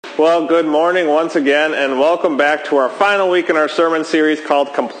Well, good morning once again, and welcome back to our final week in our sermon series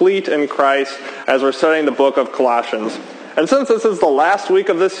called Complete in Christ, as we're studying the book of Colossians. And since this is the last week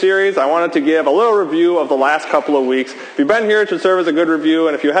of this series, I wanted to give a little review of the last couple of weeks. If you've been here, it should serve as a good review,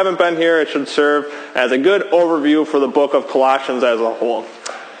 and if you haven't been here, it should serve as a good overview for the book of Colossians as a whole.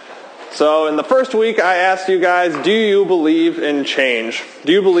 So in the first week, I asked you guys, do you believe in change?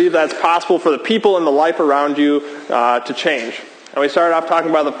 Do you believe that it's possible for the people in the life around you to change? And we started off talking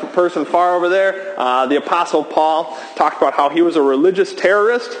about the person far over there, the Apostle Paul, talked about how he was a religious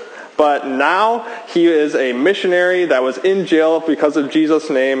terrorist, but now he is a missionary that was in jail because of Jesus'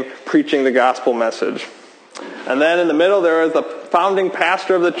 name, preaching the gospel message. And then in the middle, there is the founding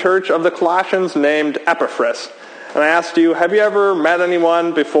pastor of the church of the Colossians named Epaphras. And I asked you, have you ever met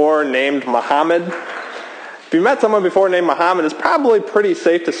anyone before named Muhammad? If you met someone before named Muhammad, it's probably pretty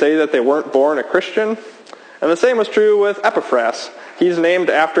safe to say that they weren't born a Christian. And the same was true with Epaphras. He's named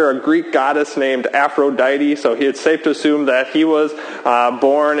after a Greek goddess named Aphrodite, so it's safe to assume that he was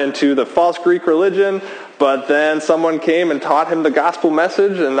born into the false Greek religion, but then someone came and taught him the gospel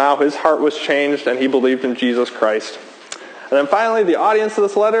message, and now his heart was changed, and he believed in Jesus Christ. And then finally, the audience of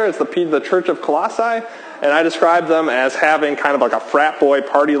this letter is the church of Colossae, and I describe them as having kind of like a frat boy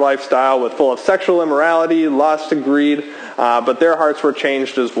party lifestyle full of sexual immorality, lust, greed, but their hearts were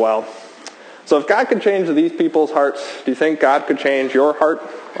changed as well. So if God could change these people's hearts, do you think God could change your heart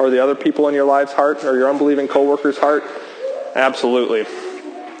or the other people in your life's heart or your unbelieving coworker's heart? Absolutely.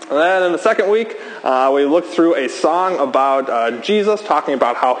 And then in the second week, we looked through a song about Jesus, talking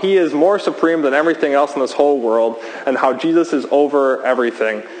about how he is more supreme than everything else in this whole world and how Jesus is over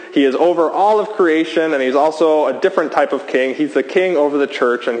everything. He is over all of creation, and he's also a different type of king. He's the king over the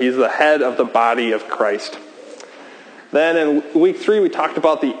church, and he's the head of the body of Christ. Then in week 3, we talked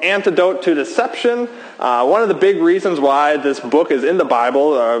about the antidote to deception. One of the big reasons why this book is in the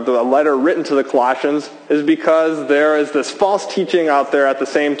Bible, the letter written to the Colossians, is because there is this false teaching out there at the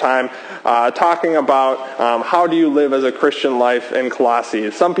same time talking about how do you live as a Christian life in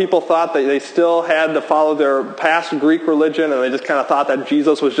Colossae. Some people thought that they still had to follow their past Greek religion, and they just kind of thought that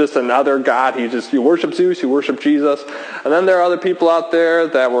Jesus was just another god. You worship Zeus, you worship Jesus. And then there are other people out there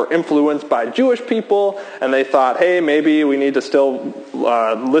that were influenced by Jewish people, and they thought, hey, maybe we need to still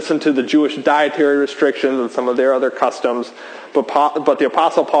listen to the Jewish dietary restrictions and some of their other customs. But the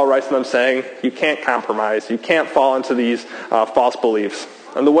Apostle Paul writes to them saying, you can't compromise. You can't fall into these false beliefs.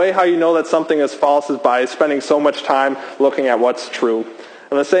 And the way how you know that something is false is by spending so much time looking at what's true.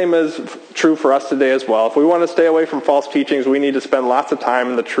 And the same is true for us today as well. If we want to stay away from false teachings, we need to spend lots of time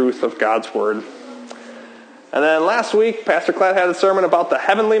in the truth of God's Word. And then last week, Pastor Klatt had a sermon about the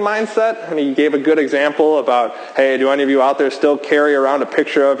heavenly mindset, and he gave a good example about, hey, do any of you out there still carry around a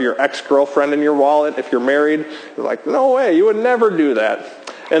picture of your ex-girlfriend in your wallet if you're married? You're like, no way, you would never do that.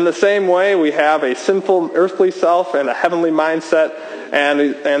 In the same way, we have a sinful earthly self and a heavenly mindset, and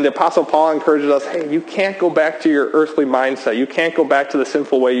the Apostle Paul encourages us, hey, you can't go back to your earthly mindset. You can't go back to the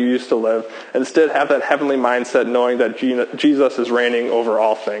sinful way you used to live. Instead, have that heavenly mindset knowing that Jesus is reigning over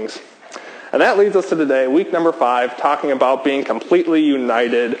all things. And that leads us to today, week number 5, talking about being completely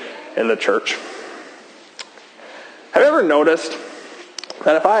united in the church. Have you ever noticed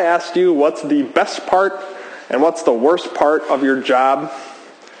that if I asked you what's the best part and what's the worst part of your job,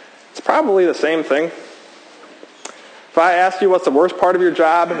 it's probably the same thing? If I asked you what's the worst part of your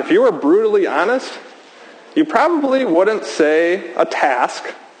job, if you were brutally honest, you probably wouldn't say a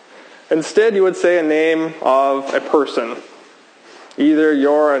task. Instead, you would say a name of a person. Either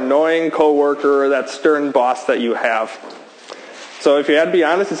your annoying coworker or that stern boss that you have. So if you had to be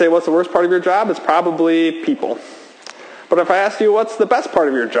honest and say what's the worst part of your job, it's probably people. But if I asked you what's the best part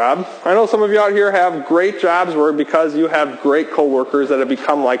of your job, I know some of you out here have great jobs where because you have great coworkers that have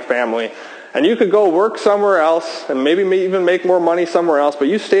become like family. And you could go work somewhere else and maybe even make more money somewhere else, but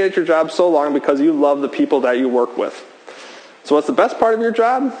you stayed at your job so long because you love the people that you work with. So what's the best part of your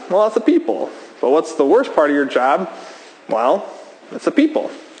job? Well, it's the people. But what's the worst part of your job? Well, it's the people.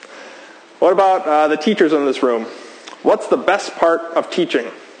 What about the teachers in this room? What's the best part of teaching?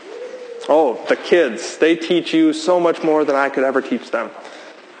 Oh, the kids. They teach you so much more than I could ever teach them.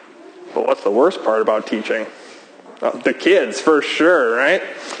 But what's the worst part about teaching? The kids, for sure, right?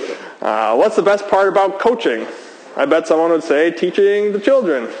 What's the best part about coaching? I bet someone would say teaching the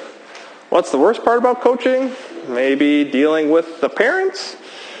children. What's the worst part about coaching? Maybe dealing with the parents.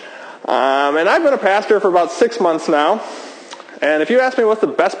 And I've been a pastor for about 6 months now. And if you ask me what's the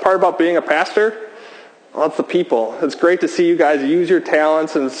best part about being a pastor, well, it's the people. It's great to see you guys use your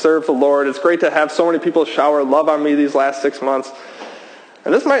talents and serve the Lord. It's great to have so many people shower love on me these last 6 months.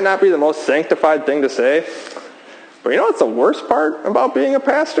 And this might not be the most sanctified thing to say, But you know what's the worst part about being a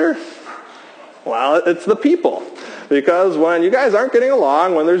pastor? Well, it's the people. Because when you guys aren't getting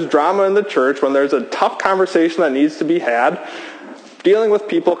along, when there's drama in the church, when there's a tough conversation that needs to be had, dealing with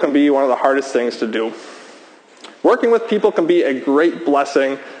people can be one of the hardest things to do. Working with people can be a great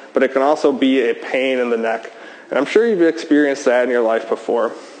blessing, but it can also be a pain in the neck. And I'm sure you've experienced that in your life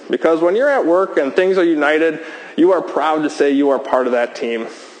before. Because when you're at work and things are united, you are proud to say you are part of that team.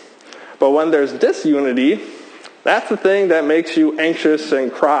 But when there's disunity, that's the thing that makes you anxious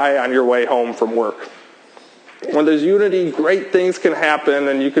and cry on your way home from work. When there's unity, great things can happen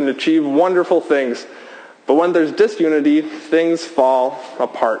and you can achieve wonderful things. But when there's disunity, things fall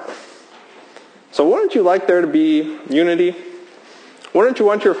apart. So wouldn't you like there to be unity? Wouldn't you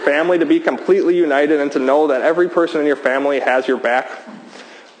want your family to be completely united and to know that every person in your family has your back?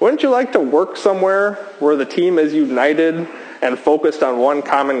 Wouldn't you like to work somewhere where the team is united and focused on one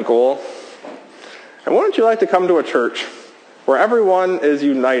common goal? And wouldn't you like to come to a church where everyone is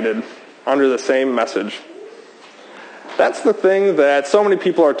united under the same message? That's the thing that so many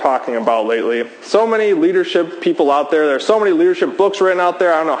people are talking about lately. So many leadership people out there. There's so many leadership books written out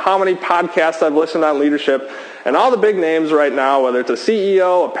there. I don't know how many podcasts I've listened on leadership. And all the big names right now, whether it's a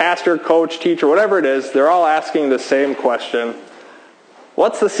CEO, a pastor, coach, teacher, whatever it is, they're all asking the same question.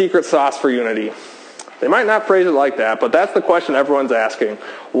 What's the secret sauce for unity? They might not phrase it like that, but that's the question everyone's asking.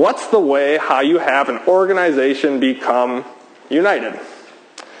 What's the way how you have an organization become united?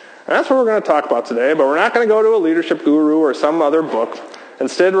 And that's what we're going to talk about today, but we're not going to go to a leadership guru or some other book.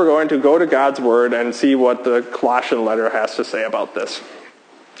 Instead, we're going to go to God's Word and see what the Colossian letter has to say about this.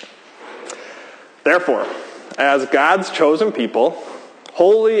 Therefore, as God's chosen people,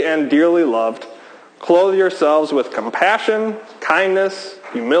 holy and dearly loved, clothe yourselves with compassion, kindness,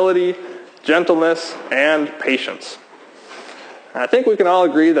 humility, gentleness, and patience. And I think we can all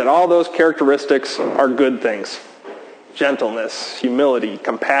agree that all those characteristics are good things. Gentleness, humility,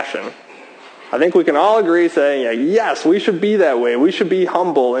 compassion. I think we can all agree saying, yes, we should be that way. We should be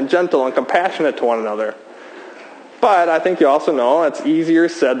humble and gentle and compassionate to one another. But I think you also know it's easier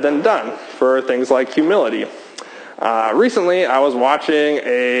said than done for things like humility. Recently, I was watching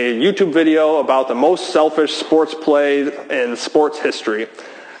a YouTube video about the most selfish sports play in sports history.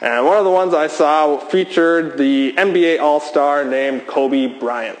 And one of the ones I saw featured the NBA All-Star named Kobe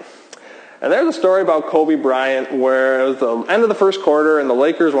Bryant. And there's a story about Kobe Bryant where it was the end of the first quarter and the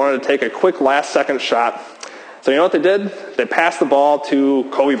Lakers wanted to take a quick last-second shot. So you know what they did? They passed the ball to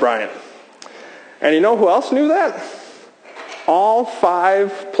Kobe Bryant. And you know who else knew that? All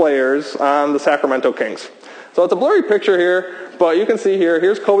 5 players on the Sacramento Kings. So it's a blurry picture here, but you can see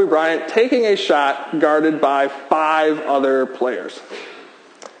here's Kobe Bryant taking a shot guarded by 5 other players.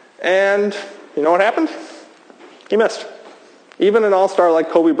 And you know what happened? He missed. Even an all-star like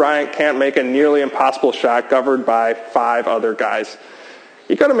Kobe Bryant can't make a nearly impossible shot covered by 5 other guys.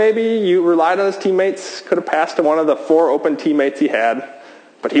 He could have maybe relied on his teammates, could have passed to one of the 4 open teammates he had,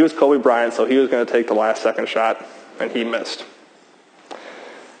 but he was Kobe Bryant, so he was going to take the last-second shot, and he missed.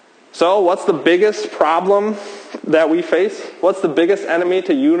 So what's the biggest problem that we face? What's the biggest enemy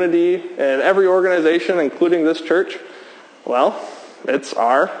to unity in every organization, including this church? Well, it's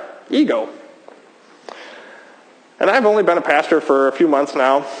our ego. And I've only been a pastor for a few months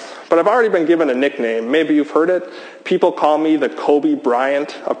now, but I've already been given a nickname. Maybe you've heard it. People call me the Kobe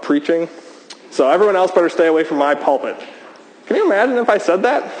Bryant of preaching. So everyone else better stay away from my pulpit. Can you imagine if I said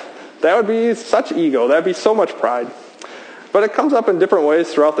that? That would be such ego. That would be so much pride. But it comes up in different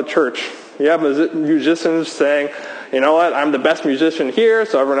ways throughout the church. You have musicians saying, you know what, I'm the best musician here,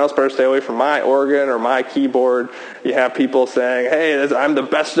 so everyone else better stay away from my organ or my keyboard. You have people saying, hey, I'm the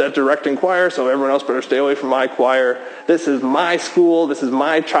best at directing choir, so everyone else better stay away from my choir. This is my school, this is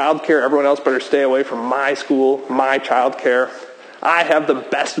my child care, everyone else better stay away from my school, my child care. I have the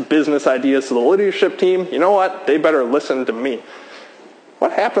best business ideas to the leadership team. You know what, they better listen to me.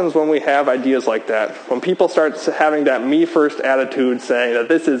 What happens when we have ideas like that? When people start having that me-first attitude saying that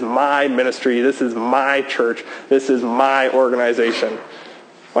this is my ministry, this is my church, this is my organization.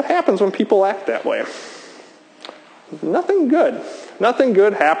 What happens when people act that way? Nothing good. Nothing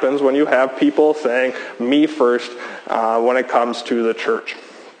good happens when you have people saying me first when it comes to the church.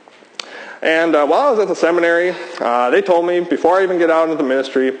 And while I was at the seminary, they told me, before I even get out into the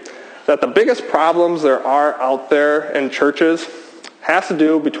ministry, that the biggest problems there are out there in churches has to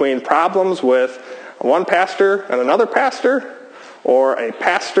do between problems with one pastor and another pastor, or a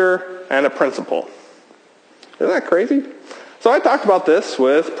pastor and a principal. Isn't that crazy? So I talked about this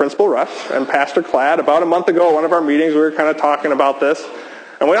with Principal Rush and Pastor Cladd about a month ago at one of our meetings. We were kind of talking about this.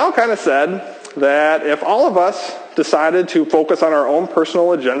 And we all kind of said that if all of us decided to focus on our own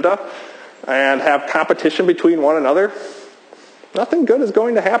personal agenda, and have competition between one another, nothing good is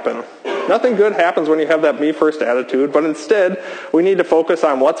going to happen. Nothing good happens when you have that me first attitude, but instead we need to focus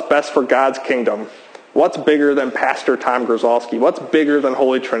on what's best for God's kingdom. What's bigger than Pastor Tom Grzelski? What's bigger than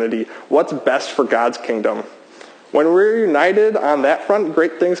Holy Trinity? What's best for God's kingdom? When we're united on that front,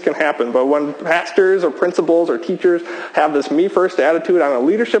 great things can happen. But when pastors or principals or teachers have this me-first attitude on a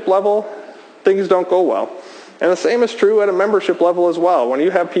leadership level, things don't go well. And the same is true at a membership level as well. When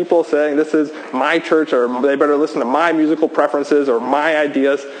you have people saying, this is my church, or they better listen to my musical preferences or my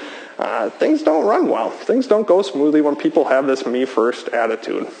ideas, things don't run well. Things don't go smoothly when people have this me-first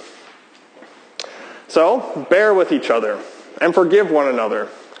attitude. So, bear with each other and forgive one another.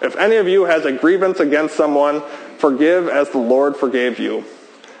 If any of you has a grievance against someone, forgive as the Lord forgave you.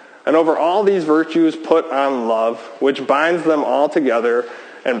 And over all these virtues put on love, which binds them all together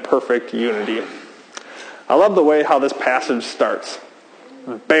in perfect unity. I love the way how this passage starts.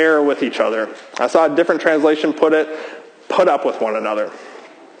 Bear with each other. I saw a different translation put it, put up with one another.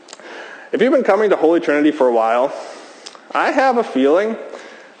 If you've been coming to Holy Trinity for a while, I have a feeling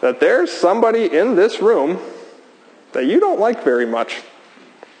that there's somebody in this room that you don't like very much.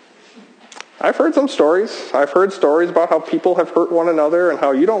 I've heard some stories. I've heard stories about how people have hurt one another and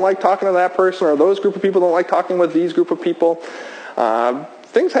how you don't like talking to that person, or those group of people don't like talking with these group of people.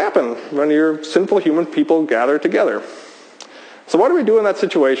 Things happen when your sinful human people gather together. So what do we do in that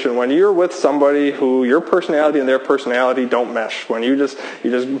situation when you're with somebody who your personality and their personality don't mesh, when you just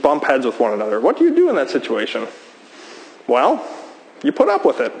bump heads with one another? What do you do in that situation? Well, you put up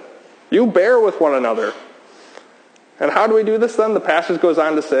with it. You bear with one another. And how do we do this then? The passage goes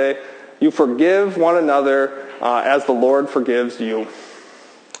on to say, you forgive one another as the Lord forgives you.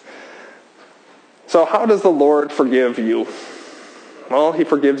 So how does the Lord forgive you? Well, he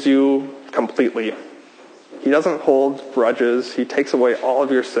forgives you completely. He doesn't hold grudges. He takes away all of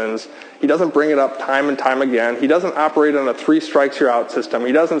your sins. He doesn't bring it up time and time again. He doesn't operate on a 3 strikes you're out system.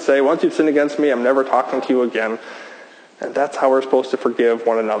 He doesn't say, once you've sinned against me, I'm never talking to you again. And that's how we're supposed to forgive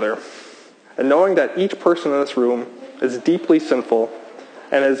one another. And knowing that each person in this room is deeply sinful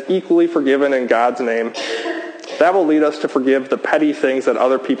and is equally forgiven in God's name, that will lead us to forgive the petty things that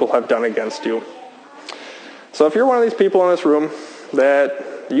other people have done against you. So if you're one of these people in this room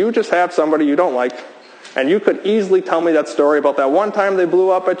that you just have somebody you don't like, and you could easily tell me that story about that one time they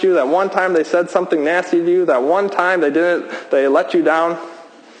blew up at you, that one time they said something nasty to you, that one time they let you down,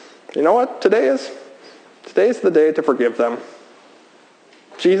 you know what today is? Today's the day to forgive them.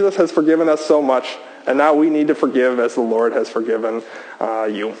 Jesus has forgiven us so much, and now we need to forgive as the Lord has forgiven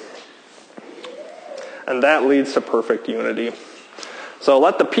you. And that leads to perfect unity. So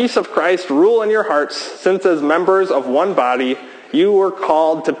let the peace of Christ rule in your hearts, since as members of one body, you were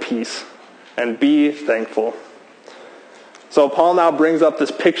called to peace, and be thankful. So Paul now brings up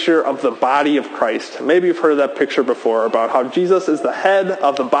this picture of the body of Christ. Maybe you've heard of that picture before, about how Jesus is the head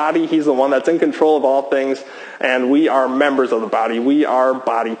of the body. He's the one that's in control of all things, and we are members of the body. We are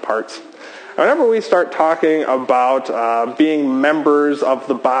body parts. Whenever we start talking about being members of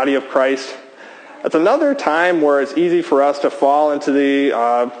the body of Christ, it's another time where it's easy for us to fall into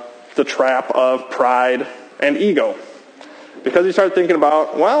the trap of pride and ego. Because you start thinking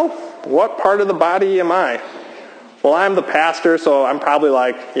about, well, what part of the body am I? Well, I'm the pastor, so I'm probably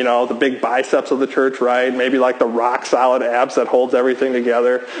like, the big biceps of the church, right? Maybe like the rock-solid abs that holds everything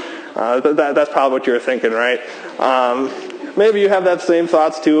together. That's probably what you're thinking, right? Maybe you have that same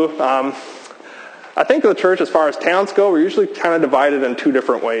thoughts too. I think the church, as far as talents go, we're usually kind of divided in 2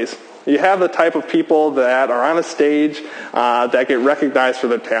 different ways. You have the type of people that are on a stage that get recognized for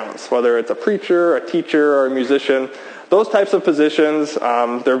their talents, whether it's a preacher, a teacher, or a musician. Those types of positions,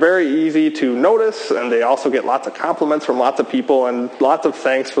 they're very easy to notice, and they also get lots of compliments from lots of people and lots of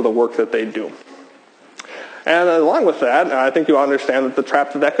thanks for the work that they do. And along with that, I think you understand the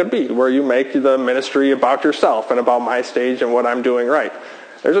trap that could be, where you make the ministry about yourself and about my stage and what I'm doing right.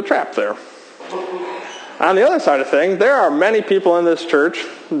 There's a trap there. On the other side of things, there are many people in this church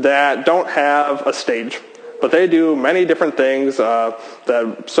that don't have a stage, but they do many different things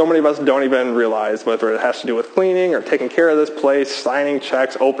that so many of us don't even realize, whether it has to do with cleaning or taking care of this place, signing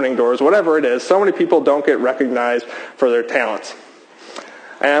checks, opening doors, whatever it is. So many people don't get recognized for their talents.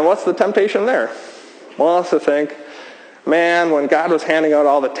 And what's the temptation there? Well, it's to think, man, when God was handing out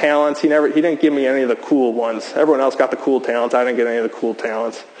all the talents, he didn't give me any of the cool ones. Everyone else got the cool talents. I didn't get any of the cool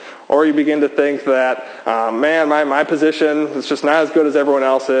talents. Or you begin to think that, man, my position is just not as good as everyone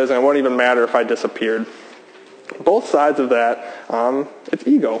else's, and it won't even matter if I disappeared. Both sides of that, it's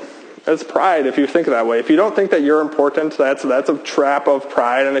ego. It's pride if you think that way. If you don't think that you're important, that's a trap of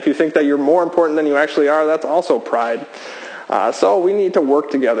pride. And if you think that you're more important than you actually are, that's also pride. So we need to work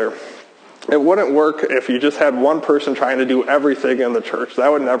together. It wouldn't work if you just had one person trying to do everything in the church.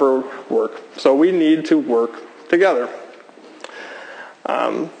 That would never work. So we need to work together.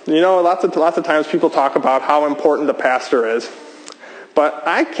 Lots of times people talk about how important the pastor is. But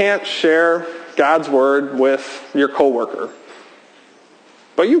I can't share God's word with your coworker.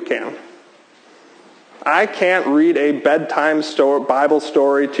 But you can. I can't read a bedtime Bible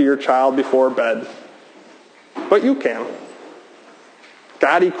story to your child before bed. But you can.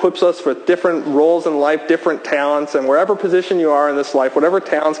 God equips us with different roles in life, different talents, and wherever position you are in this life, whatever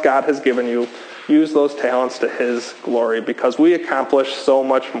talents God has given you, use those talents to His glory, because we accomplish so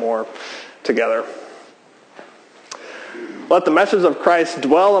much more together. Let the message of Christ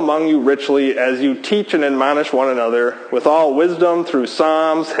dwell among you richly as you teach and admonish one another with all wisdom through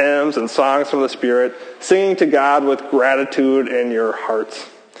psalms, hymns, and songs from the Spirit, singing to God with gratitude in your hearts.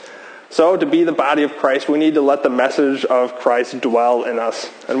 So, to be the body of Christ, we need to let the message of Christ dwell in us.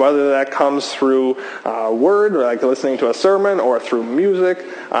 And whether that comes through word, like listening to a sermon, or through music,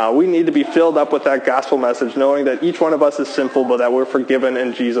 we need to be filled up with that gospel message, knowing that each one of us is sinful, but that we're forgiven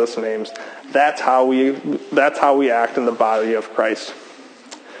in Jesus' name. That's how we act in the body of Christ.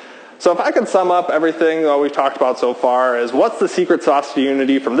 So if I could sum up everything that we've talked about so far as what's the secret sauce to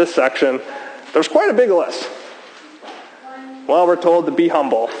unity from this section, there's quite a big list. Well, we're told to be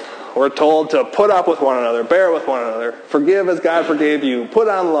humble. We're told to put up with one another, bear with one another, forgive as God forgave you, put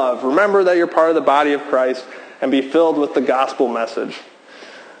on love, remember that you're part of the body of Christ, and be filled with the gospel message.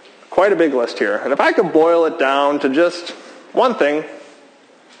 Quite a big list here. And if I could boil it down to just one thing,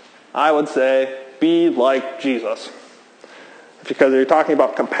 I would say, be like Jesus. Because you're talking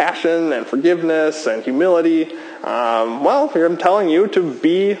about compassion and forgiveness and humility, I'm telling you to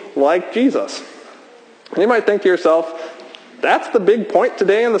be like Jesus. And you might think to yourself, that's the big point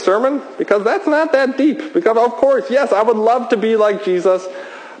today in the sermon? Because that's not that deep. Because of course, yes, I would love to be like Jesus,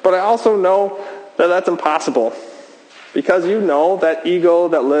 but I also know that that's impossible. Because you know that ego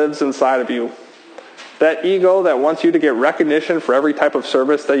that lives inside of you. That ego that wants you to get recognition for every type of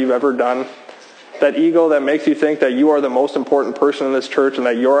service that you've ever done. That ego that makes you think that you are the most important person in this church and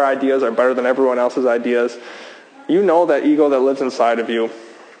that your ideas are better than everyone else's ideas. You know that ego that lives inside of you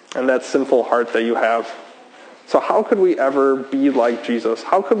and that sinful heart that you have. So how could we ever be like Jesus?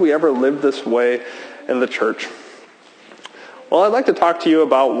 How could we ever live this way in the church? Well, I'd like to talk to you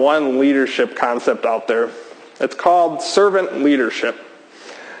about one leadership concept out there. It's called servant leadership.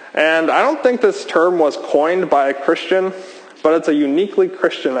 And I don't think this term was coined by a Christian, but it's a uniquely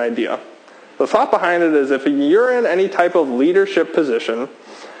Christian idea. The thought behind it is if you're in any type of leadership position,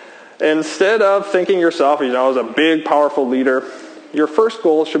 instead of thinking yourself, as a big, powerful leader, your first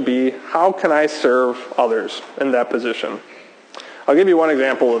goal should be, how can I serve others in that position? I'll give you one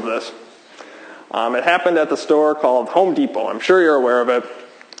example of this. It happened at the store called Home Depot. I'm sure you're aware of it.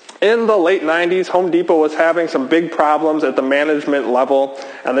 In the late 90s, Home Depot was having some big problems at the management level,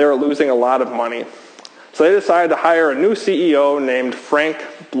 and they were losing a lot of money. So they decided to hire a new CEO named Frank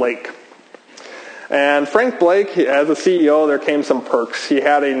Blake. And Frank Blake, as a CEO, there came some perks. He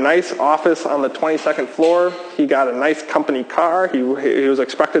had a nice office on the 22nd floor. He got a nice company car. He was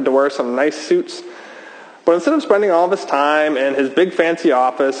expected to wear some nice suits. But instead of spending all of his time in his big fancy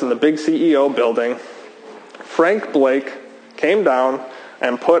office in the big CEO building, Frank Blake came down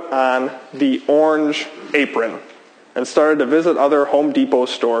and put on the orange apron and started to visit other Home Depot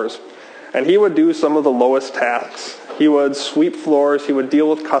stores. And he would do some of the lowest tasks. He would sweep floors, he would deal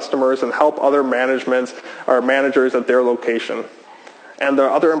with customers, and help other managers at their location. And the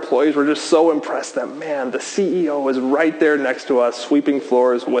other employees were just so impressed that, man, the CEO is right there next to us, sweeping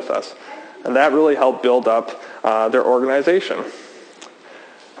floors with us. And that really helped build up their organization.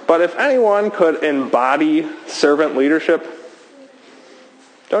 But if anyone could embody servant leadership,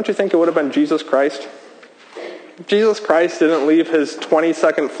 don't you think it would have been Jesus Christ? Jesus Christ didn't leave his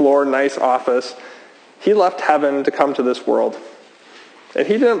 22nd floor nice office. He left heaven to come to this world. And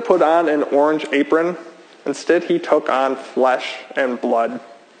he didn't put on an orange apron. Instead, he took on flesh and blood.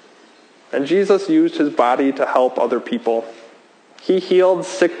 And Jesus used his body to help other people. He healed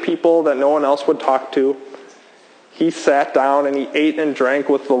sick people that no one else would talk to. He sat down and he ate and drank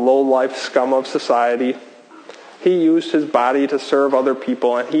with the low-life scum of society. He used his body to serve other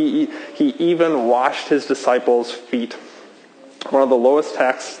people, and he even washed his disciples' feet. One of the lowest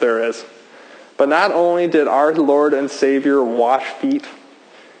tasks there is. But not only did our Lord and Savior wash feet,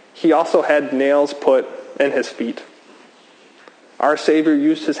 he also had nails put in his feet. Our Savior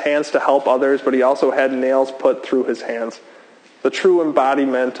used his hands to help others, but he also had nails put through his hands. The true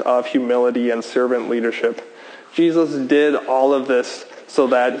embodiment of humility and servant leadership. Jesus did all of this so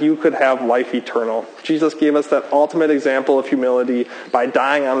that you could have life eternal. Jesus gave us that ultimate example of humility by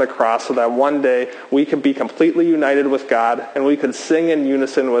dying on the cross so that one day we could be completely united with God and we could sing in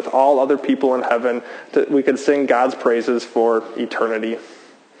unison with all other people in heaven. We could sing God's praises for eternity.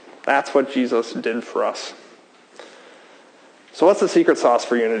 That's what Jesus did for us. So what's the secret sauce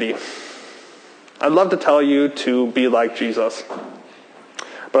for unity? I'd love to tell you to be like Jesus.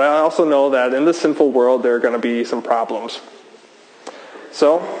 But I also know that in this sinful world there are going to be some problems.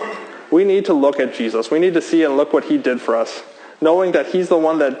 So we need to look at Jesus. We need to see and look what he did for us. Knowing that he's the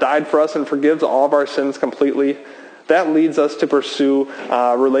one that died for us and forgives all of our sins completely, that leads us to pursue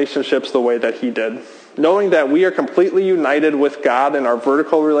relationships the way that he did. Knowing that we are completely united with God in our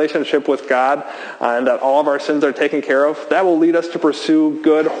vertical relationship with God and that all of our sins are taken care of, that will lead us to pursue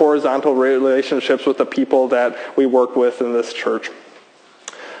good horizontal relationships with the people that we work with in this church.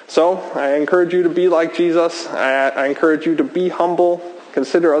 So I encourage you to be like Jesus. I encourage you to be humble,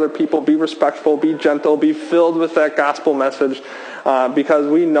 consider other people, be respectful, be gentle, be filled with that gospel message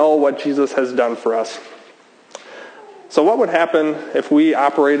because we know what Jesus has done for us. So what would happen if we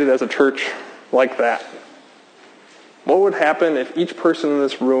operated as a church like that? What would happen if each person in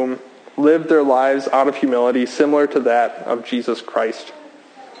this room lived their lives out of humility similar to that of Jesus Christ?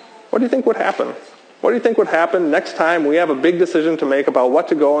 What do you think would happen? What do you think would happen next time we have a big decision to make about what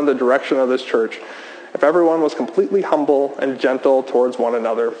to go in the direction of this church if everyone was completely humble and gentle towards one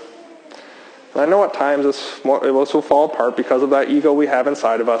another? And I know at times this will fall apart because of that ego we have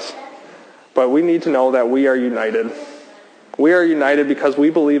inside of us, but we need to know that we are united. We are united because we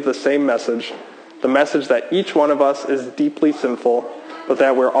believe the same message, the message that each one of us is deeply sinful, but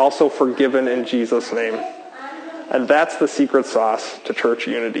that we're also forgiven in Jesus' name. And that's the secret sauce to church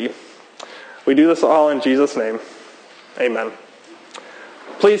unity. We do this all in Jesus' name. Amen.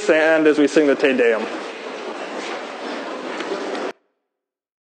 Please stand as we sing the Te Deum.